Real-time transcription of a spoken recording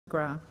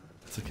McGrath.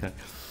 That's okay.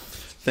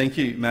 Thank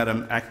you,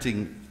 Madam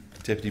Acting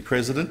Deputy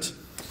President.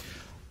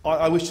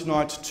 I wish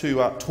tonight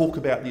to talk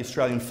about the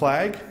Australian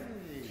flag.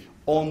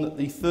 On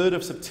the 3rd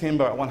of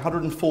September,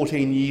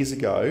 114 years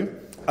ago,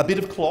 a bit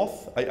of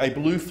cloth, a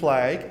blue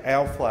flag,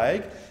 our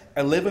flag,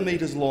 11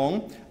 metres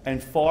long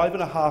and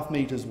 5.5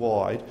 metres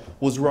wide,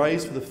 was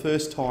raised for the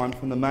first time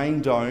from the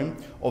main dome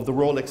of the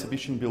Royal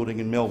Exhibition Building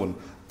in Melbourne,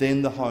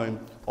 then the home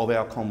of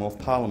our Commonwealth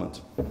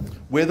Parliament.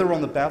 Whether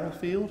on the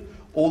battlefield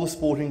or the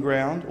sporting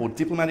ground or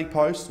diplomatic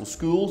posts or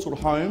schools or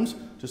homes,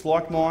 just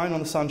like mine on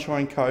the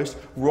Sunshine Coast,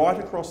 right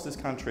across this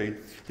country,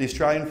 the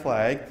Australian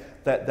flag,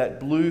 that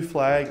blue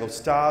flag of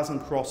stars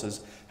and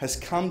crosses, has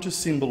come to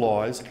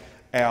symbolise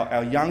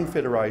our young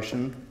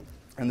federation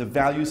and the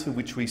values for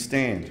which we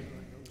stand.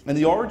 And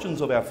the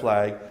origins of our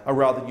flag are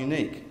rather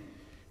unique.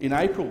 In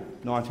April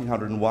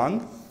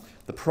 1901,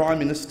 the Prime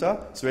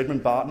Minister, Sir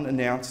Edmund Barton,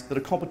 announced that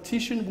a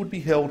competition would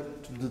be held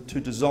to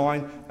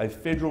design a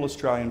federal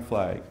Australian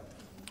flag.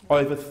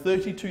 Over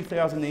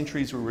 32,000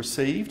 entries were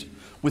received,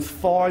 with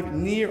 5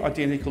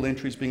 near-identical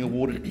entries being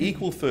awarded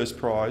equal first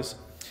prize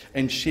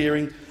and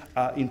sharing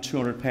in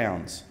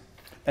 £200.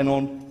 And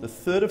on the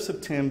 3rd of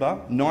September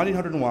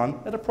 1901,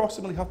 at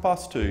approximately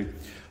 2:30,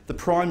 the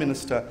Prime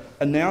Minister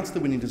announced the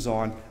winning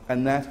design,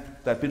 and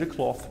that bit of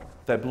cloth,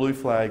 that blue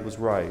flag, was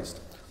raised.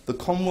 The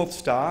Commonwealth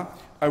Star,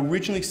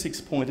 originally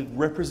 6-pointed,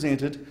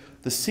 represented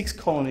the 6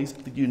 colonies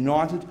that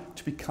united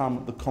to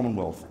become the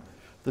Commonwealth.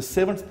 The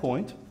 7th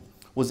point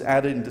was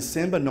added in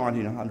December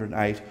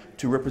 1908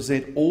 to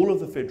represent all of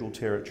the federal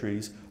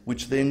territories,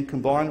 which then,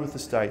 combined with the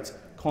states,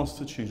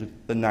 constituted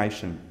the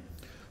nation.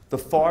 The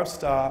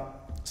 5-star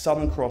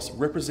Southern Cross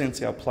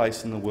represents our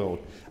place in the world,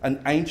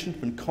 an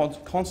ancient and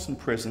constant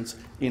presence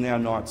in our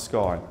night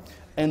sky.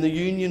 And the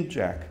Union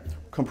Jack,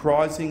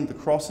 comprising the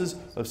crosses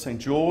of St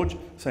George,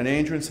 St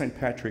Andrew and St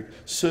Patrick,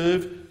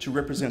 served to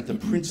represent the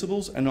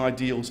principles and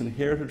ideals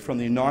inherited from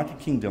the United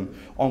Kingdom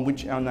on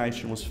which our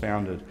nation was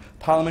founded: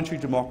 parliamentary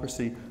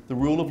democracy, the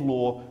rule of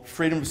law,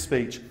 freedom of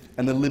speech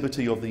and the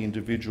liberty of the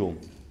individual.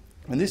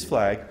 And this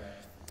flag,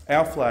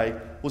 our flag,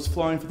 was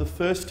flown for the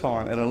first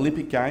time at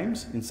Olympic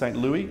Games in St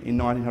Louis in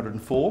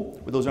 1904,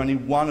 where there was only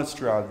one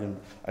Australian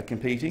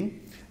competing.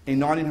 In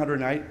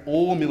 1908,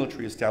 all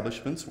military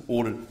establishments were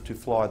ordered to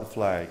fly the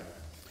flag.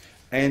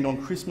 And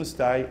on Christmas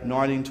Day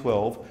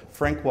 1912,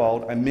 Frank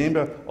Wild, a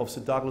member of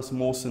Sir Douglas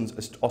Mawson's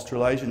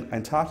Australasian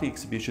Antarctic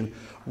Exhibition,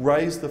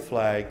 raised the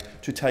flag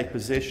to take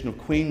possession of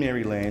Queen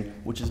Mary Land,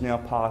 which is now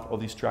part of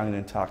the Australian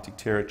Antarctic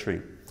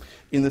Territory.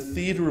 In the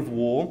theatre of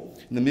war,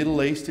 in the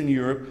Middle East and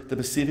Europe, the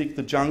Pacific,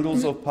 the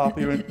jungles of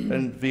Papua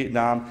and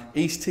Vietnam,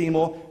 East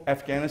Timor,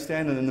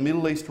 Afghanistan and in the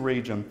Middle East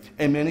region,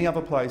 and many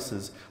other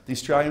places, the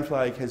Australian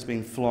flag has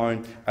been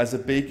flown as a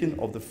beacon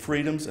of the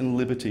freedoms and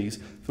liberties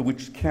for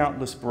which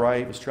countless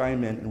brave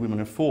Australian men and women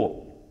have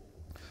fought.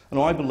 And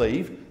I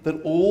believe that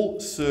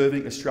all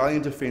serving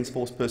Australian Defence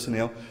Force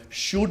personnel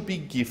should be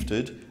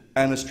gifted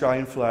an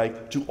Australian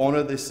flag to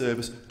honour their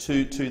service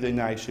to their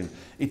nation.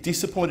 It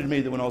disappointed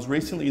me that when I was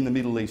recently in the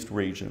Middle East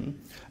region,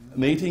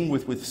 meeting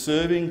with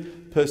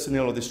serving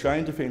personnel of the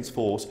Australian Defence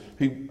Force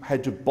who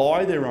had to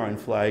buy their own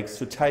flags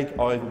to take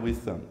over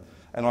with them.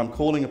 And I'm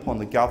calling upon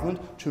the government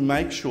to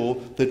make sure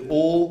that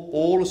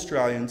all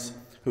Australians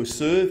who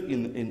serve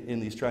in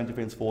the Australian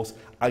Defence Force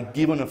are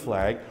given a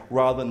flag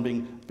rather than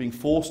being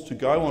forced to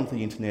go onto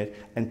the internet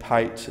and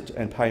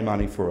pay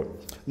money for it.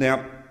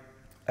 Now,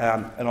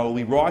 and I will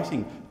be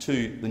writing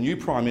to the new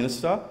Prime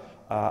Minister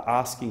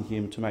asking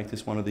him to make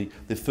this one of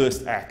the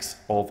first acts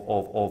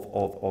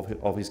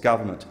of his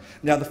government.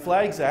 Now, the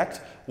Flags Act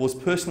was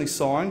personally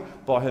signed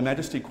by Her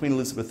Majesty Queen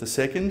Elizabeth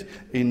II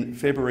in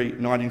February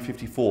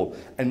 1954,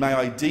 and may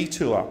I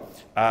detour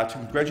to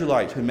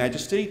congratulate Her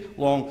Majesty,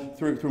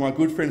 through my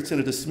good friend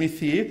Senator Smith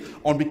here,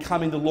 on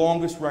becoming the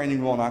longest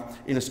reigning monarch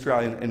in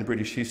Australian and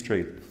British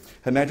history.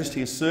 Her Majesty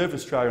has served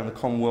Australia and the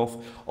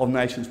Commonwealth of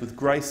Nations with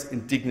grace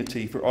and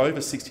dignity for over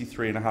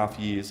 63.5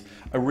 years,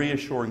 a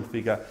reassuring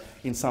figure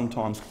in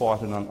sometimes quite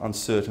an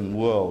uncertain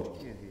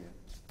world.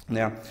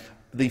 Now,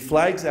 the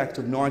Flags Act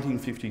of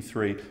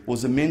 1953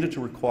 was amended to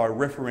require a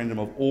referendum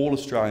of all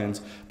Australians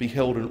be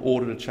held in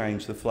order to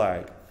change the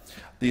flag.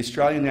 The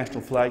Australian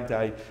National Flag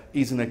Day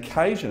is an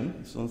occasion,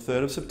 it's on the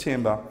 3rd of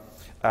September,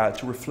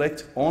 to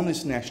reflect on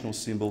this national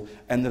symbol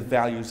and the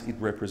values it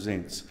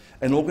represents.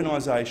 And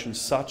organisations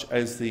such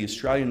as the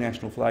Australian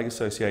National Flag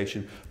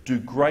Association do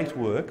great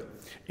work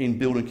in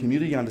building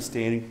community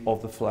understanding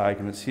of the flag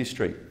and its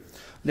history.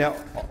 Now,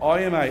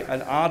 I am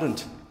an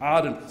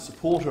ardent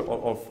supporter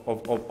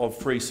of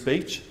free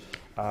speech,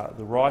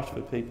 the right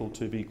for people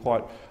to be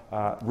quite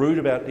rude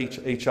about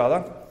each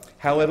other.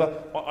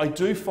 However, I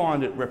do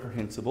find it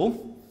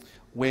reprehensible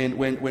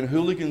when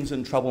hooligans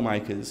and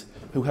troublemakers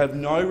who have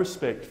no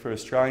respect for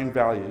Australian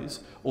values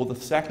or the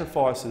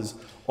sacrifices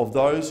of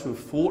those who have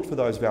fought for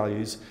those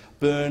values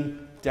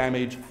burn,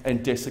 damage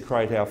and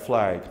desecrate our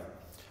flag.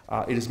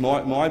 It is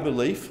my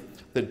belief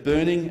that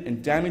burning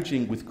and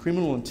damaging with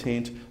criminal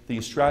intent the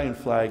Australian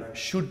flag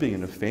should be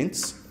an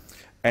offence,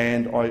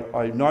 And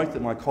I note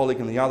that my colleague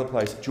in the other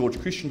place,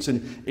 George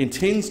Christensen,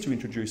 intends to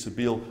introduce a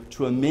bill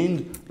to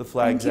amend the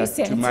Flags Act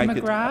to make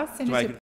it